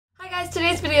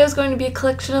today's video is going to be a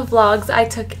collection of vlogs I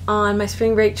took on my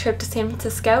spring break trip to San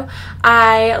Francisco.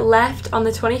 I left on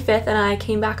the 25th and I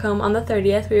came back home on the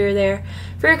 30th. We were there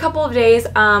for a couple of days.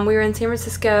 We were in San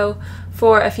Francisco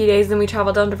for a few days, then we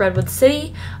traveled down to Redwood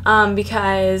City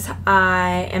because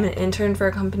I am an intern for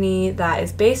a company that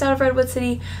is based out of Redwood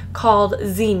City called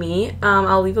Zeme.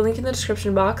 I'll leave a link in the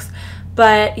description box.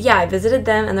 But yeah, I visited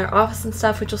them and their office and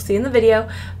stuff, which you'll see in the video.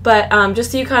 But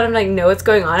just so you kind of like know what's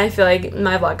going on, I feel like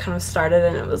my vlog kind of started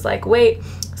and it was like, wait.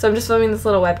 So I'm just filming this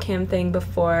little webcam thing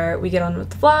before we get on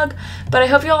with the vlog. But I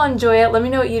hope you all enjoy it. Let me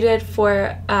know what you did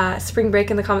for spring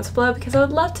break in the comments below because I would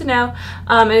love to know.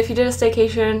 And if you did a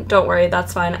staycation, don't worry,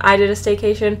 that's fine. I did a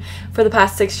staycation for the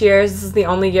past 6 years. This is the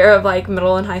only year of like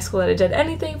middle and high school that I did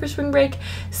anything for spring break.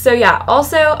 So yeah,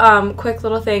 also quick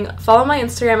little thing, follow my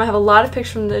Instagram. I have a lot of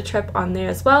pictures from the trip on there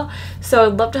as well. So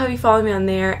I'd love to have you follow me on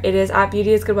there. It is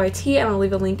 @beautyisgoodYT and I'll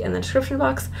leave a link in the description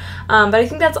box. But I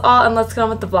think that's all and let's get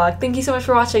on with the vlog. Thank you so much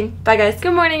for watching. Bye guys.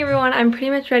 Good morning everyone. I'm pretty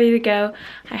much ready to go.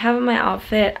 I have on my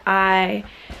outfit. I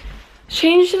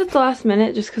changed it at the last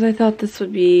minute just because I thought this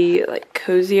would be like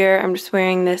cozier. I'm just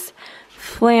wearing this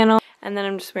flannel and then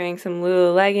I'm just wearing some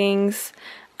Lulu leggings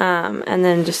and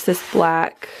then just this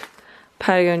black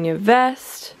Patagonia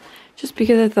vest just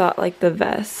because I thought like the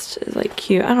vest is like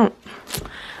cute. I don't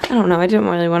know. I didn't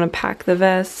really want to pack the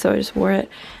vest, so I just wore it.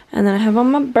 And then I have on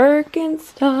my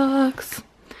Birkenstocks.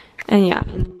 And yeah.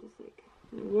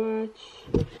 Watch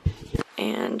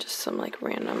and just some like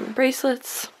random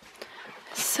bracelets.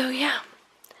 So yeah,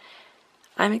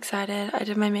 I'm excited. I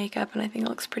did my makeup and I think it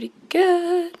looks pretty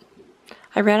good.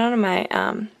 I ran out of my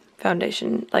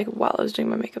foundation like while I was doing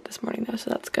my makeup this morning though, so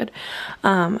that's good.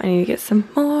 I need to get some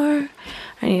more.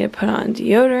 I need to put on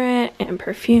deodorant and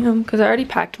perfume because I already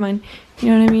packed mine. You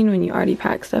know what I mean, when you already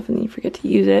pack stuff and then you forget to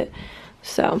use it.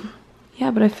 So yeah,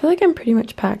 but I feel like I'm pretty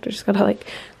much packed. I just gotta like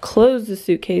close the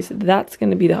suitcase. That's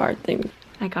gonna be the hard thing.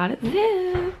 I got it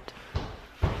zipped.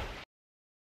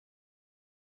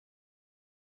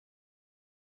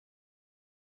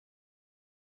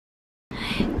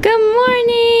 Good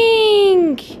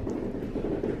morning!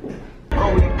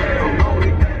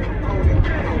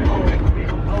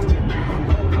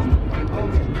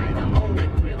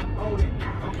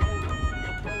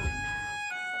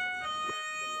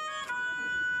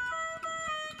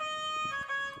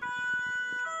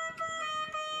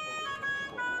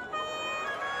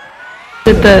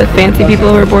 The fancy people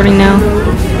who are boarding now.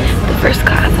 The first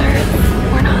classers.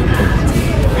 We're not that.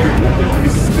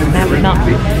 That would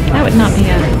not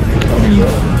be us.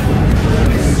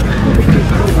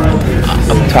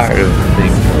 I'm tired of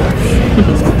things.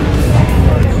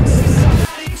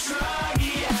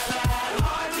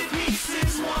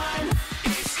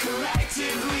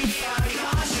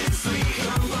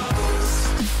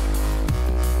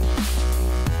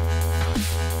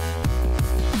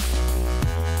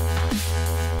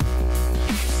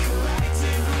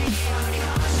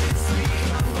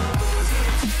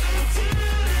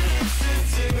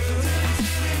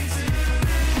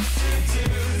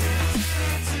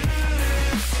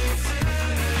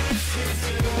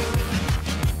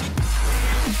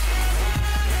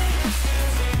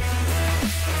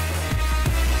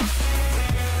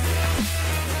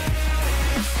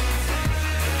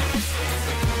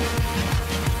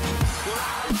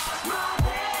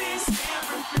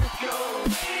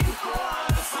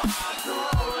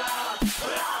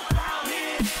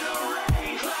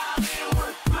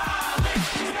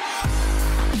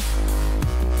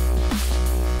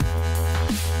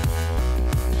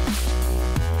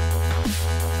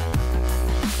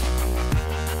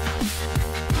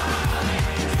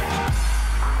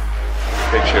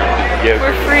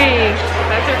 We're free.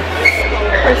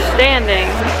 We're standing.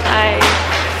 I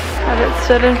haven't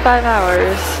stood in 5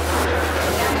 hours.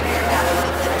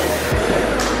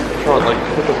 Come on, like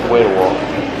put the way to walk.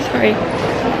 Sorry.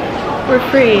 We're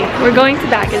free. We're going to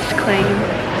baggage claim.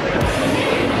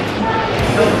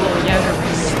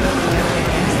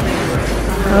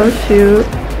 Oh shoot.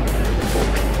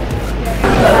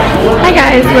 Hi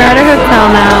guys, we're at our hotel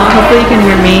now. Hopefully you can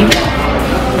hear me.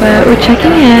 But we're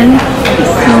checking in.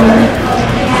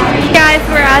 Hey guys,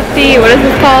 we're at the, what is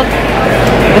this called?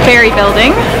 The Ferry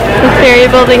Building. The Ferry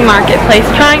Building Marketplace,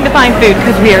 trying to find food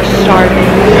because we are starving.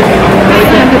 We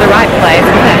went to the right place.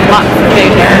 We had lots of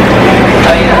food here.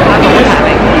 So yeah, that's what we're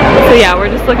having. So yeah,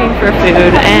 we're just looking for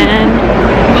food and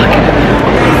walking around.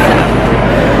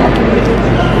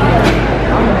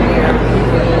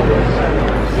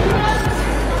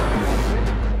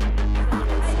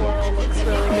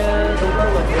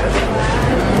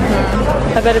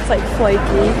 I bet it's like flaky.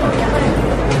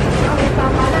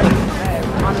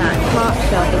 On that top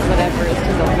shelf is whatever is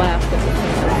to the left.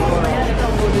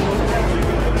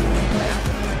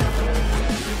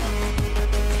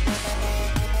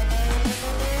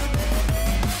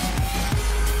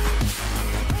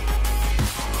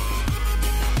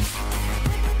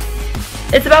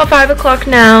 It's about 5 o'clock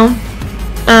now,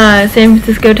 San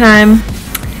Francisco time,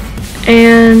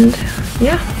 and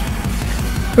yeah,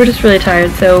 we're just really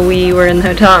tired, so we were in the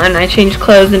hotel and I changed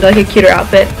clothes into like a cuter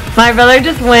outfit. My brother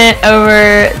just went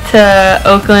over to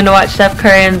Oakland to watch Steph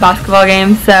Curry in the basketball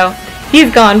game, so he's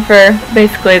gone for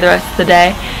basically the rest of the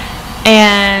day,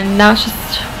 and now it's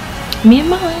just me and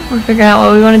Mom. We're figuring out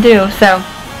what we want to do, so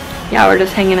yeah, we're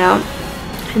just hanging out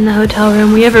in the hotel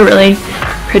room. We have a really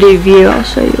pretty view. I'll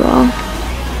show you all.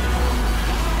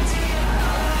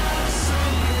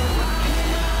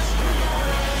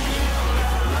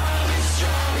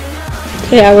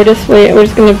 So yeah, we're just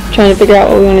gonna try to figure out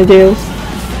what we want to do,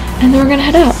 and then we're gonna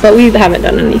head out. But we haven't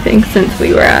done anything since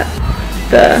we were at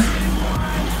the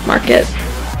market.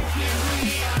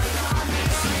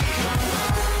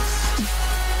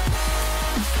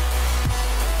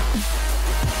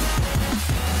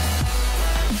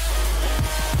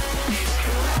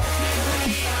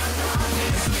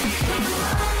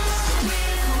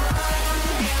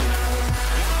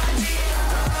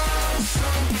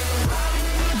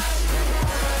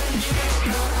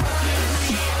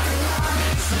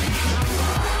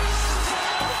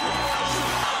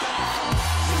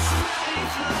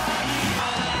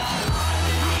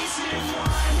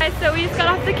 So we just got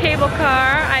off the cable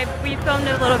car. We filmed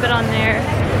a little bit on there,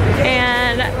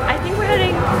 and I think we're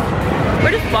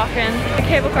just walking. The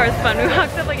cable car is fun. We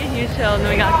walked up like a huge hill, and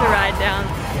then we got to ride down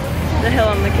the hill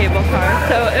on the cable car,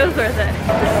 so it was worth it.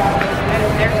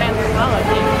 Their fans as well, I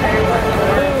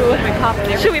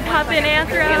think. Should we pop in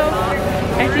Anthro?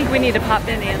 I think we need to pop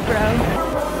in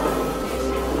Anthro.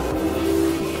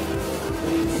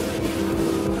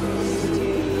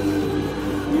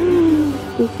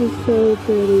 This is so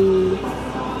pretty.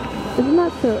 Isn't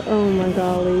that so? Oh my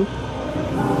golly.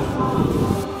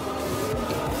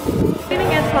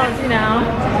 Leaving Anthropologie now.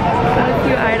 Got a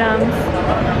few items.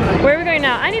 Where are we going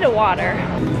now? I need a water.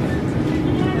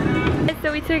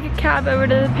 So we took a cab over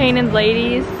to the Painted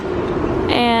Ladies,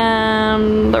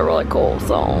 and they're really cool,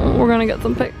 so we're gonna get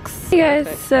some pics. Hey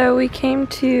guys, so we came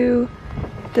to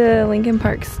the Lincoln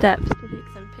Park steps to take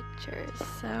some pictures,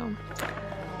 so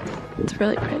it's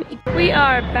really pretty. We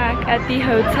are back at the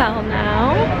hotel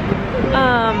now.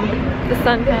 The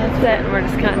sun kind of set and we're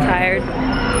just kind of tired, so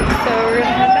we're gonna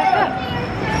head back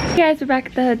up. Hey guys, we're back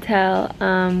at the hotel.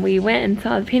 We went and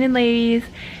saw the Painted Ladies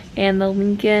and the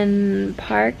Lincoln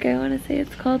Park, I want to say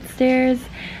it's called, stairs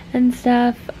and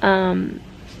stuff. And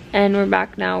we're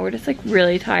back now. We're just like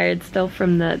really tired still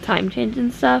from the time change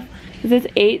and stuff, because it's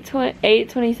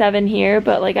 8:27 here,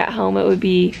 but like at home it would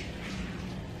be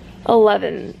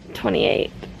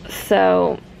 11:28.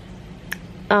 So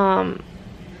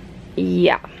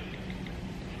yeah,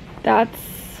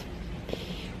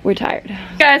 we're tired.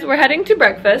 Guys, we're heading to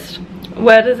breakfast.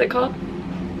 What is it called?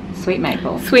 Sweet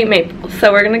Maple. Sweet Maple.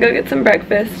 So we're gonna go get some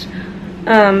breakfast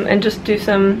and just do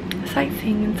some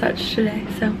sightseeing and such today.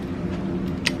 So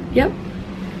yep.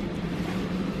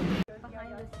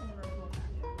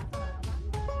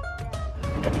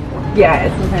 Yeah,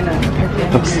 it's some kind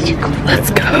of...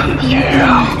 Let's go.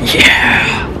 Yeah.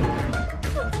 Yeah.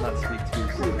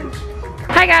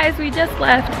 Hi guys, we just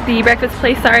left the breakfast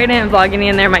place. Sorry I didn't vlog any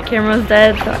in there. My camera was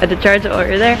dead, so I had to charge it while we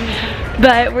were there.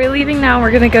 But we're leaving now.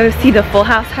 We're gonna go see the Full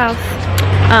House house.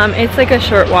 It's like a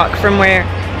short walk from where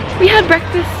we had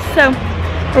breakfast, so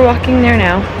we're walking there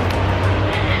now.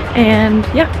 And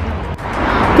yeah.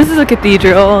 This is a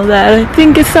cathedral that I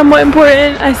think is somewhat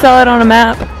important. I saw it on a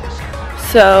map.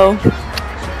 So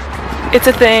it's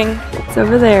a thing. It's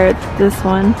over there. It's this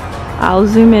one. I'll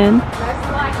zoom in.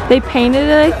 They painted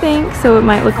it, I think, so it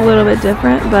might look a little bit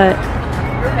different, but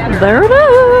there it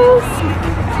is.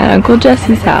 At Uncle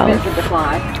Jesse's house.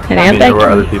 And Aunt Becky. There were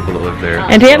other people that lived there.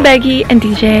 And Aunt Becky and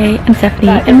DJ and Stephanie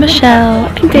and Michelle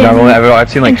and Danny. I've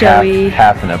seen like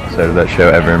half an episode of that show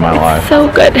ever in my life. So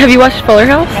good. Have you watched Fuller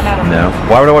House? No.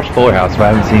 Why would I watch Fuller House if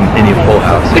I haven't seen any of Full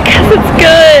House? Because it's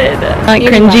good. Like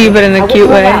cringy, but in a cute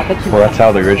way. Well, that's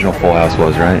how the original Full House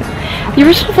was, right? The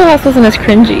original Full House wasn't as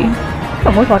cringy.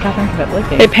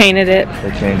 They painted it. They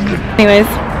changed it. Anyways,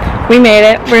 we made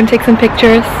it. We're gonna take some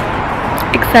pictures.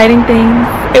 Exciting things.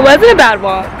 It wasn't a bad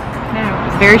walk. No, it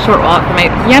was a very short walk from a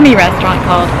yummy restaurant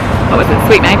called, what was it,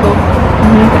 Sweet Maple?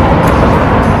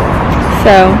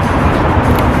 So,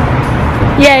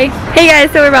 yay. Hey guys,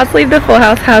 so we're about to leave the Full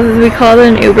House houses. We called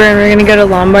an Uber and we're gonna go to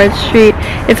Lombard Street.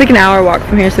 It's like an hour walk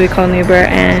from here, so we called an Uber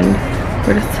and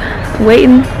we're just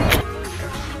waiting.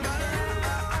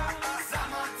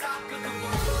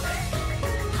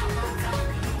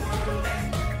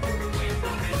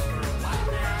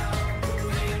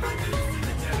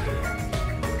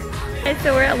 Okay,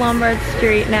 so we're at Lombard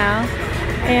Street now,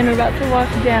 and we're about to walk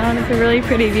down. It's a really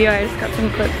pretty view. I just got some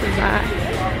clips of that.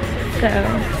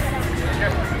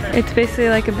 So it's basically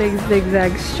like a big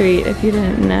zigzag street if you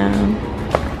didn't know.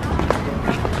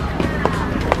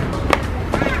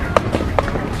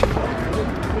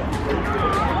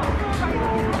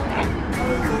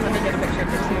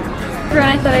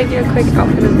 I thought I'd do a quick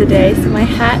outfit of the day. So my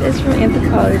hat is from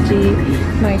Anthropologie,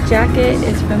 my jacket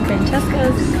is from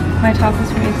Francesca's, my top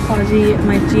is from Anthropologie,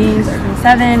 my jeans are from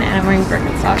 7, and I'm wearing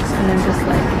Birkenstocks, and then just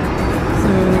like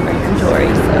some random jewelry.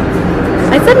 So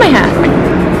I said my hat.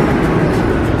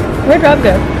 Where'd Rob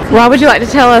go? Rob, would you like to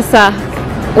tell us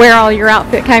where all your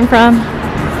outfit came from?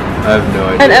 I have no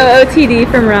idea. An OOTD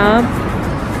from Rob.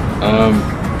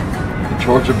 The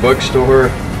Georgia bookstore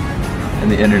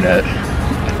and the internet,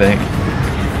 I think.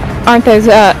 Aren't those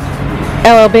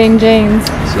LL Bean jeans?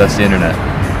 So that's the internet.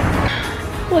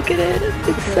 Look at it.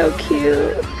 It's so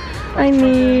cute. I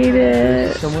need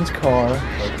it. Someone's car.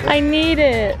 I need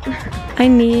it. I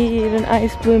need an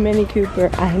ice blue Mini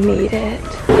Cooper. I need it.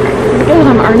 Good,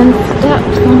 I'm earning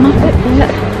steps on my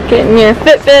Fitbit. Getting your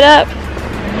Fitbit up.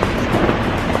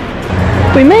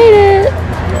 We made it.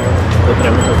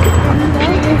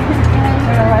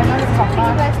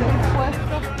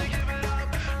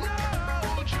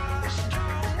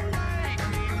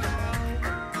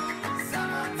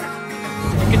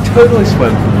 You can totally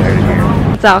swim from there to here.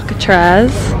 It's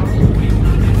Alcatraz.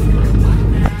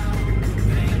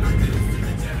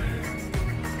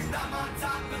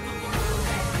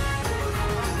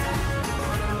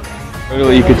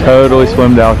 You could totally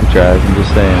swim to Alcatraz, I'm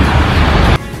just saying.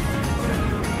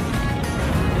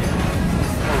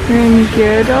 We're in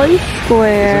Ghirardelli Is there not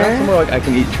Square. somewhere like I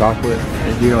can eat chocolate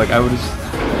in here? Like I would just...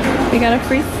 We got a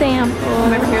free sample.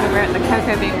 I'm over here at the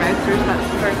Cocoa Bean Roasters,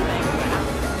 that's the first thing.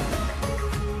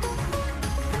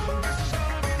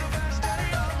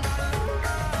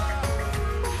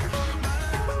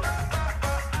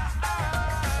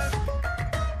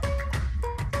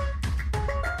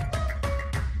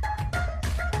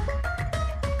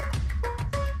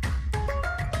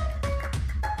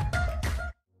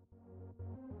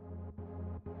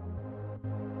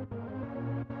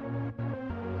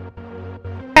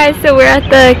 Guys, so we're at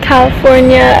the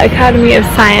California Academy of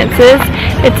Sciences.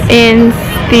 It's in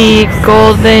the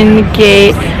Golden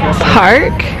Gate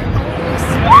Park.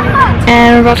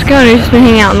 And we're about to go, and we've just been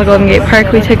hanging out in the Golden Gate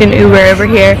Park. We took an Uber over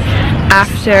here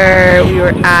after we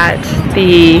were at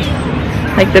the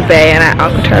bay and at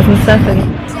Alcatraz and stuff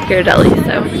and Ghirardelli,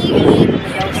 so.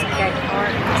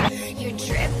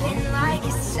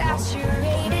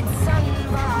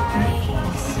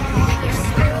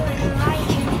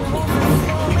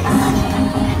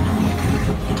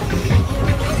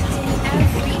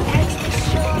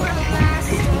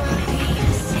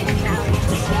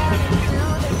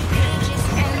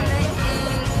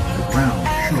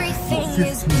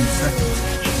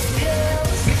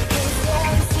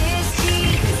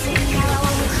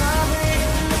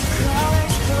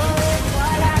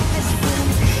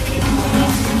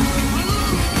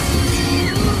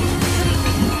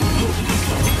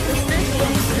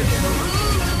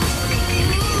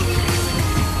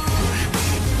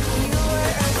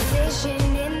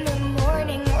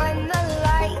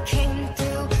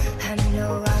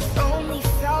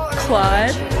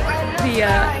 Claude, the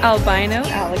albino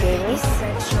alligator.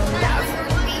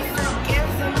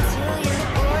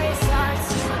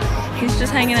 He's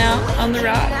just hanging out on the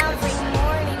rock.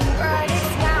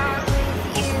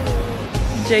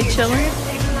 Jay chilling.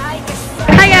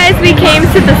 Hi guys, we came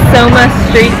to the Soma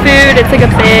Street Food. It's like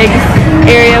a big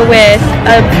area with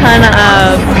a ton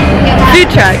of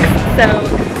food trucks. So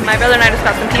my brother and I just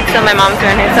got some pizza. My mom's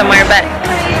around here somewhere, but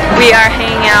we are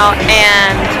hanging out,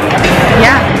 and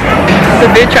yeah, the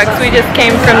food trucks. We just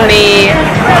came from the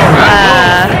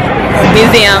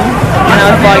museum, and I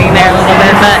was vlogging there a little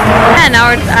bit, but yeah, now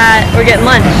we're getting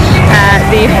lunch at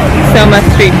the Soma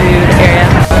Street Food area.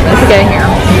 Let's get in here.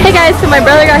 Hey guys, so my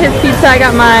brother got his pizza, I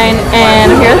got mine,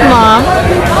 and I'm here with Mom.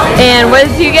 And what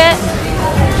did you get?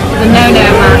 The No-No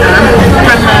burger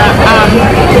from the,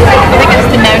 I think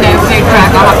it's the No-No food truck.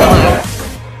 I'll have to look.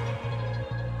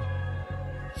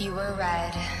 You were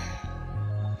red,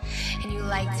 and you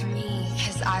liked me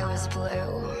because I was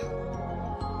blue.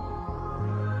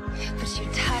 But you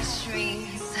touched me,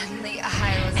 suddenly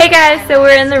I was... Hey guys, so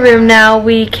we're in the room now.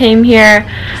 We came here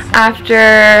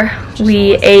after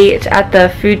we ate at the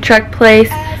food truck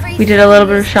place. We did a little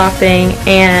bit of shopping,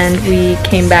 and we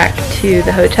came back to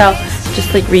the hotel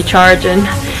just like recharge and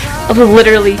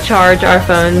literally charge our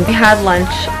phones. We had lunch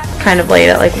kind of late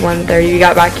at like 1:30. We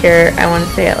got back here, I want to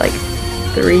say at like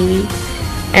 3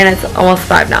 and it's almost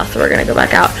 5 now, so we're gonna go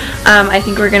back out. I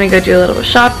think we're gonna go do a little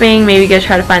shopping, maybe go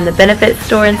try to find the benefit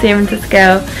store in San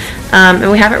Francisco.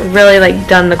 And we haven't really like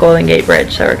done the Golden Gate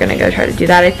Bridge, so we're gonna go try to do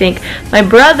that. I think my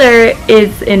brother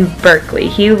is in Berkeley.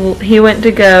 He went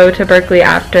to go to Berkeley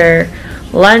after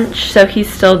lunch, so he's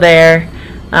still there.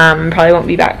 Probably won't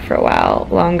be back for a while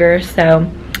longer, so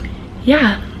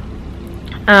yeah.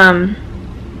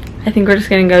 I think we're just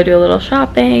gonna go do a little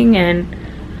shopping and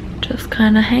just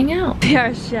kind of hang out. They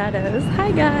are shadows.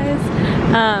 Hi guys.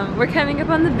 We're coming up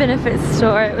on the benefit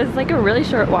store. It was like a really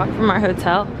short walk from our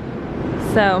hotel,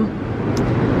 so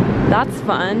that's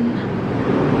fun.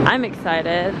 I'm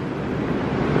excited.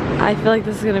 I feel like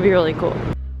this is gonna be really cool.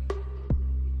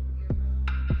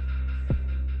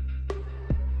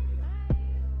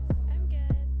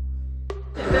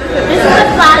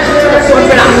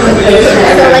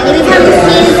 So like anytime you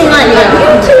see anything on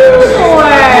YouTube or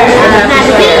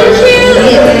magazine shoot,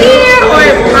 it's here or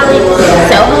probably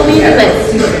Soho maybe, but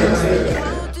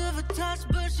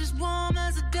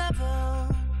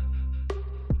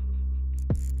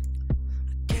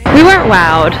we weren't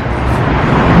wowed.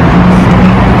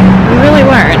 We really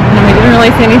weren't. And we didn't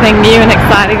really see anything new and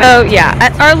exciting. Oh yeah,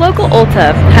 our local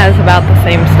Ulta has about the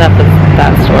same stuff as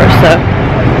that store, so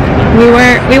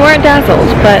we weren't dazzled,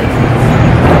 but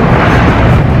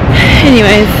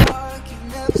anyways.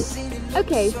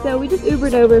 Okay, so we just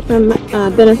Ubered over from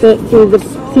Benefit to the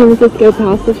San Francisco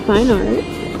House of Fine Art.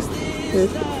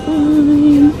 There's the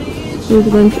sign. There's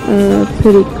a bunch of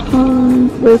pretty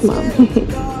cons. Where's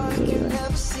Mom?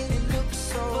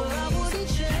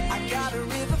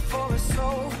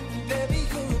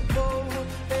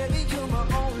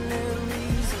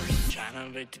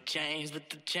 The chains, but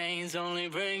the chains only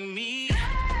bring me.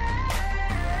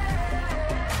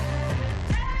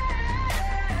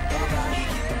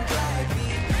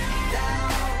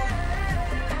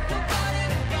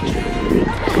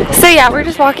 So yeah, we're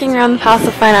just walking around the House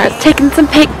of Fine Arts, taking some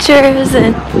pictures,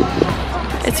 and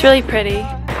it's really pretty.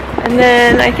 And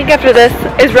then I think after this,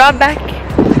 is Rob back?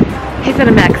 He's in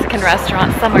a Mexican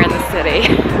restaurant somewhere in the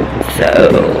city.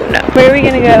 So no. Where are we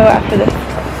gonna go after this?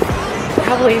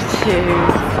 Probably to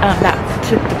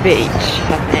the beach,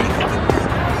 I think.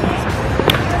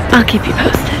 I'll keep you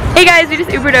posted. Hey guys, we just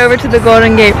Ubered over to the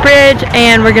Golden Gate Bridge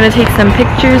and we're gonna take some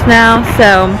pictures now.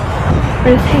 So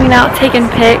we're just hanging out, taking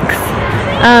pics.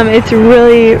 It's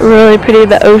really, really pretty.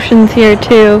 The ocean's here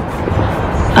too.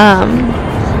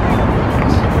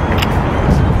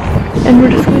 And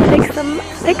we're just gonna take some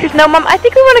pictures. No, Mom, I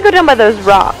think we wanna go down by those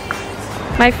rocks.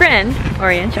 My friend,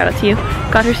 Orion, shout out to you,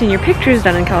 got her senior pictures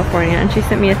done in California, and she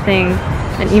sent me a thing,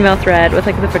 an email thread with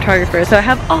like the photographer, so I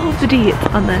have all of the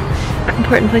deets on the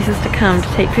important places to come to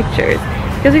take pictures,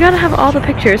 because we gotta have all the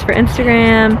pictures for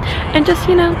Instagram, and just,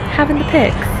 you know, having the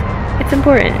pics. It's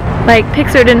important. Like,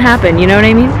 pics or didn't happen, you know what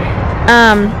I mean?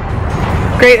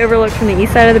 Great overlook from the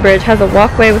east side of the bridge, has a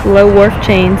walkway with low wharf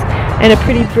chains, and a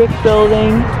pretty brick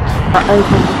building.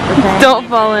 Don't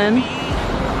fall in.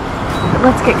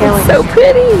 Let's get going. It's so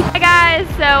pretty. Hi guys,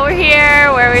 so we're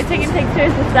here where we're taking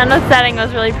pictures. The sun was setting, it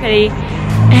was really pretty.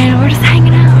 And we're just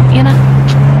hanging out, you know,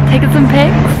 taking some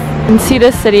pics. You can see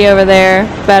the city over there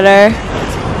better.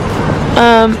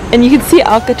 And you can see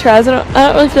Alcatraz. I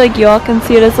don't really feel like you all can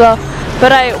see it as well.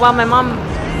 But while we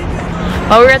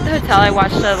were at the hotel, I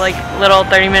watched a like little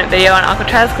 30-minute video on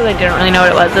Alcatraz because I didn't really know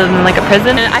what it was other than like a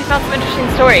prison. And I found some interesting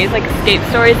stories, like escape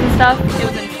stories and stuff. It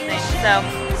was interesting. So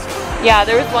yeah,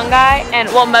 there was one guy, and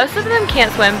well, most of them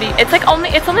can't swim. It's only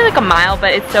like a mile,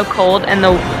 but it's so cold, and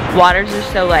the waters are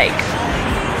so like,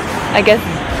 I guess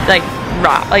like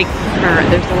raw, like current.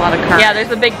 There's a lot of current. Yeah, there's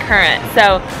a big current,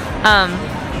 so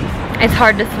it's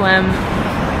hard to swim,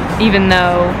 even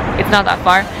though it's not that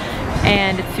far,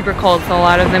 and it's super cold. So a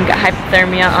lot of them get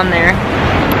hypothermia on there.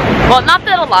 Well, not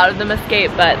that a lot of them escape,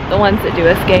 but the ones that do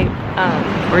escape.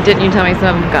 Or didn't you tell me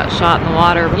some of them got shot in the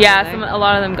water? Yeah, a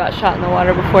lot of them got shot in the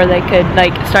water before they could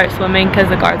like start swimming because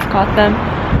the guards caught them.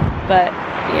 But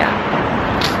yeah.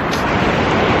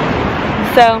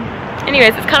 So,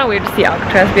 anyways, it's kind of weird to see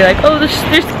Alcatraz be like, oh, there's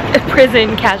a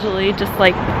prison casually just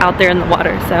like out there in the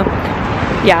water. So,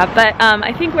 yeah. But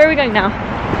I think where are we going now?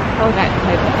 Okay.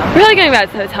 We're really going back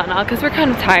to the hotel now because we're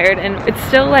kind of tired, and it's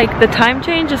still like the time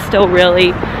change is still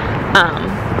really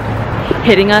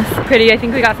hitting us pretty. I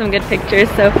think we got some good pictures,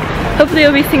 so hopefully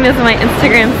you'll be seeing those on my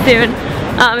Instagram soon.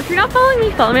 If you're not following me,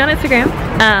 follow me on Instagram.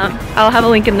 I'll have a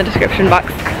link in the description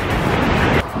box.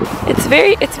 It's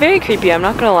very creepy, I'm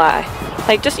not gonna lie.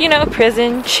 Like, just, you know,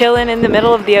 prison, chilling in the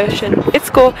middle of the ocean. It's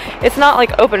cool. It's not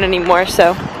like open anymore,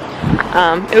 so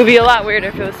it would be a lot weirder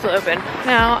if it was still open.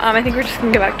 Now, I think we're just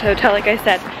gonna go back to the hotel like I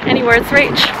said. Any words,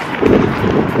 Rach?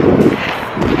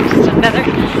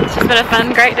 It's just been a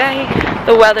fun, great day.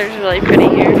 The weather's really pretty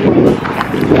here.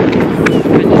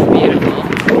 It's just beautiful.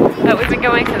 But we've been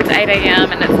going since 8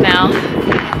 a.m. and it's now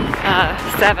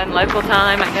 7 local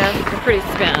time, I guess. We're pretty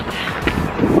spent.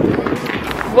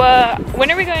 Well, when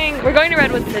are we going? We're going to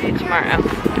Redwood City tomorrow.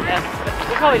 Yes,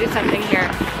 we'll probably do something here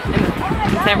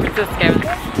in San Francisco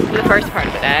for the first part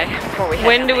of the day before we head.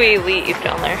 When do we leave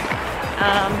down there?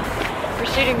 We're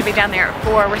shooting to be down there at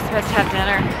 4. We're supposed to have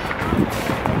dinner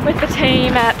with the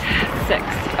team at 6.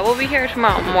 We'll be here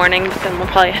tomorrow morning, but then we'll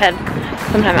probably head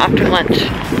sometime after lunch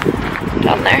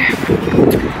down there.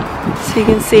 So you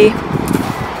can see,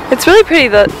 it's really pretty.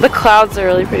 The clouds are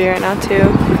really pretty right now too.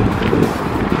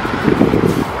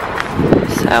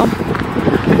 So,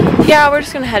 yeah, we're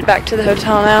just gonna head back to the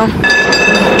hotel now.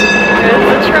 There's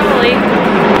the trolley.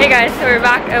 Hey guys, so we're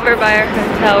back over by our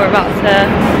hotel. We're about to,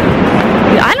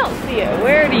 I don't see it.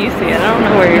 Where do you see it? I don't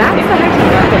know where you're seeing it.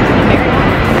 That's the hotel.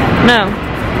 No.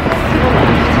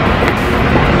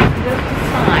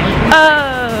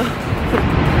 Oh.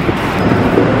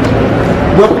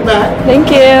 Welcome back. Thank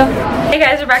you. Hey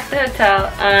guys, we're back to the hotel.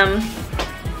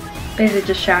 Basically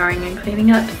just showering and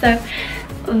cleaning up. So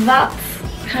that's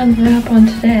kind of the wrap on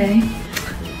today.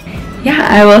 Yeah,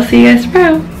 I will see you guys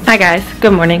tomorrow. Hi guys,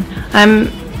 good morning. I'm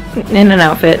in an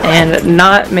outfit and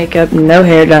not makeup, no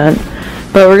hair done.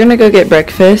 But we're gonna go get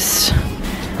breakfast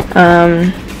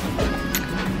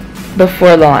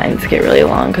before the lines get really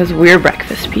long because we're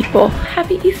breakfast people.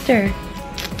 Happy Easter!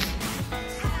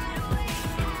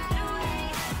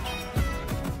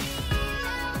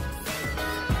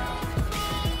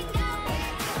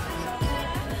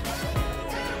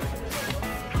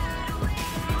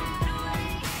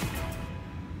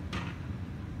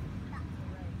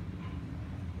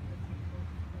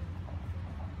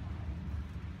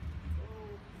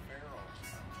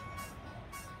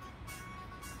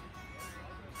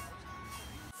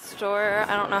 Store.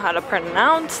 I don't know how to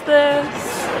pronounce this,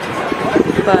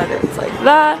 but it's like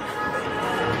that.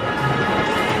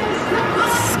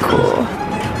 It's cool.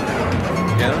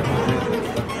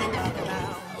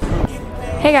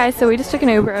 Hey guys, so we just took an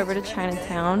Uber over to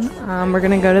Chinatown. We're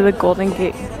gonna go to the Golden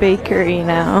Gate Bakery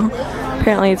now.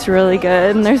 Apparently it's really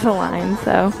good and there's a line,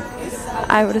 so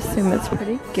I would assume it's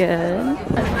pretty good.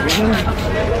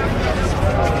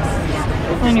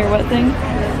 On your what thing?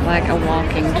 Like a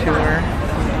walking tour.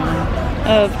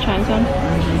 Of Chinatown?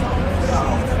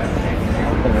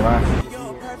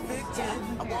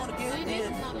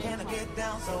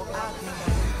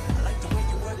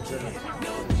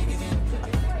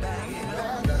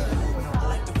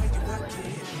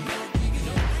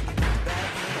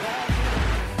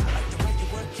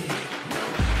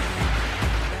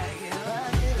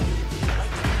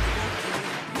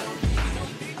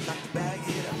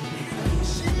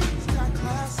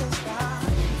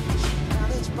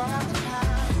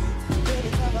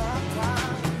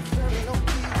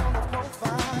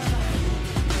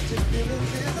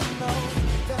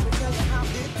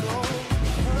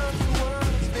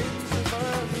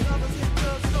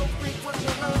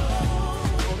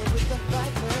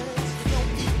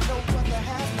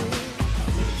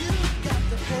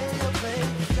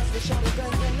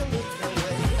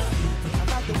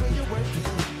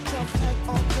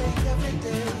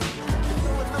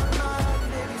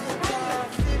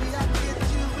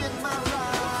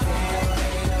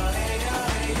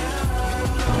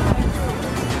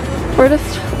 We're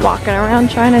just walking around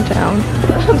Chinatown,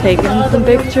 taking some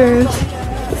pictures,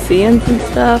 seeing some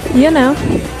stuff, you know.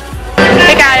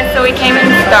 Hey guys, so we came in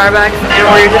Starbucks and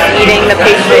we're just eating the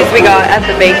pastries we got at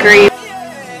the bakery.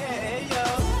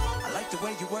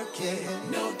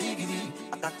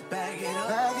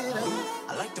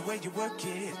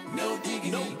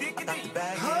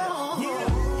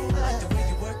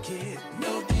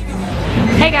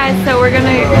 Hey guys, so we're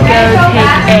gonna go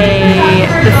take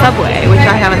the subway, which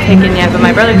I haven't taken yet, but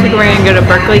my brother took it. We're gonna go to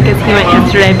Berkeley because he went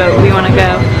yesterday, but we want to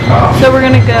go. So we're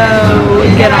gonna go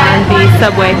get on the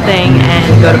subway thing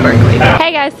and go to Berkeley.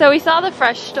 Hey guys, so we saw the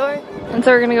Fresh store, and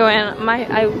so we're gonna go in.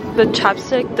 The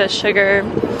chapstick, the sugar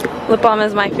lip balm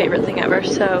is my favorite thing ever,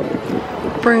 so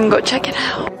we're gonna go check it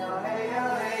out.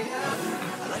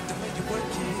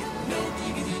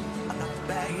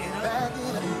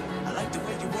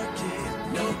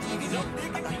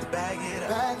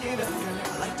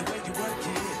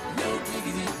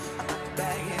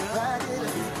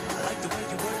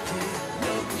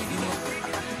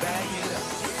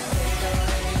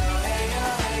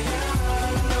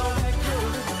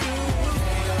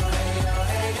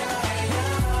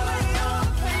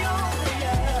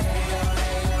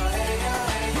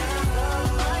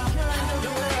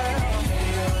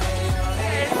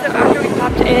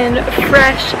 and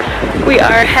fresh. We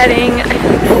are heading, I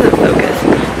think this is a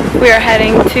focus. We are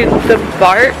heading to the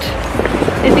BART,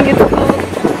 I think it's called.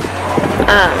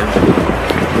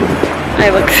 I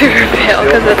look super pale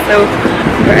because it's so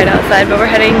bright outside, but we're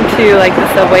heading to like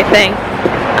the subway thing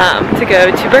to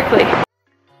go to Berkeley.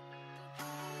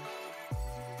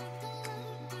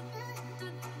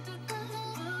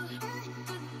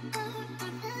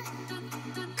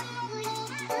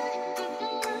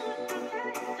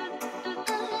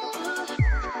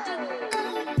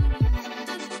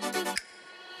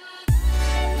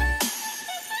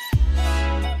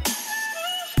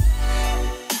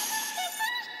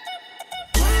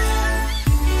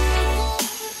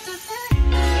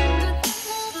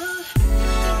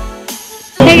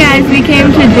 Hey guys, we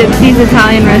came to Gypsy's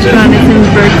Italian restaurant. It's in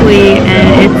Berkeley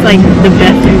and it's like the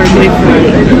best in Berkeley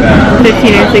for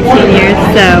 15 or 16 years,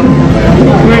 so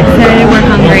we're excited, we're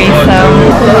hungry,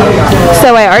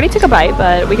 so I already took a bite,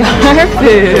 but we got our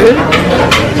food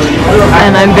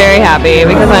and I'm very happy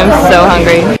because I'm so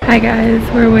hungry. Hi guys,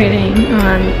 we're waiting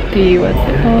on the, what's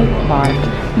it called?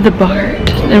 BART. The BART,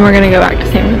 and we're gonna go back to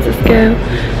San Francisco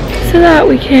so that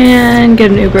we can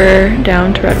get an Uber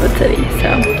down to Redwood City.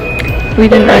 So we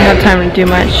didn't really have time to do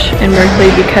much in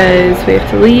Berkeley because we have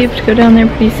to leave to go down there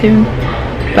pretty soon,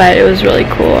 but it was really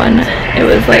cool and it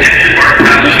was like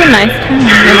just a nice time,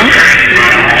 you know?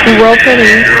 The world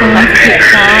pretty, so nice cute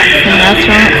shops and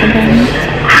restaurants and things.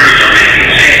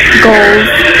 Goals.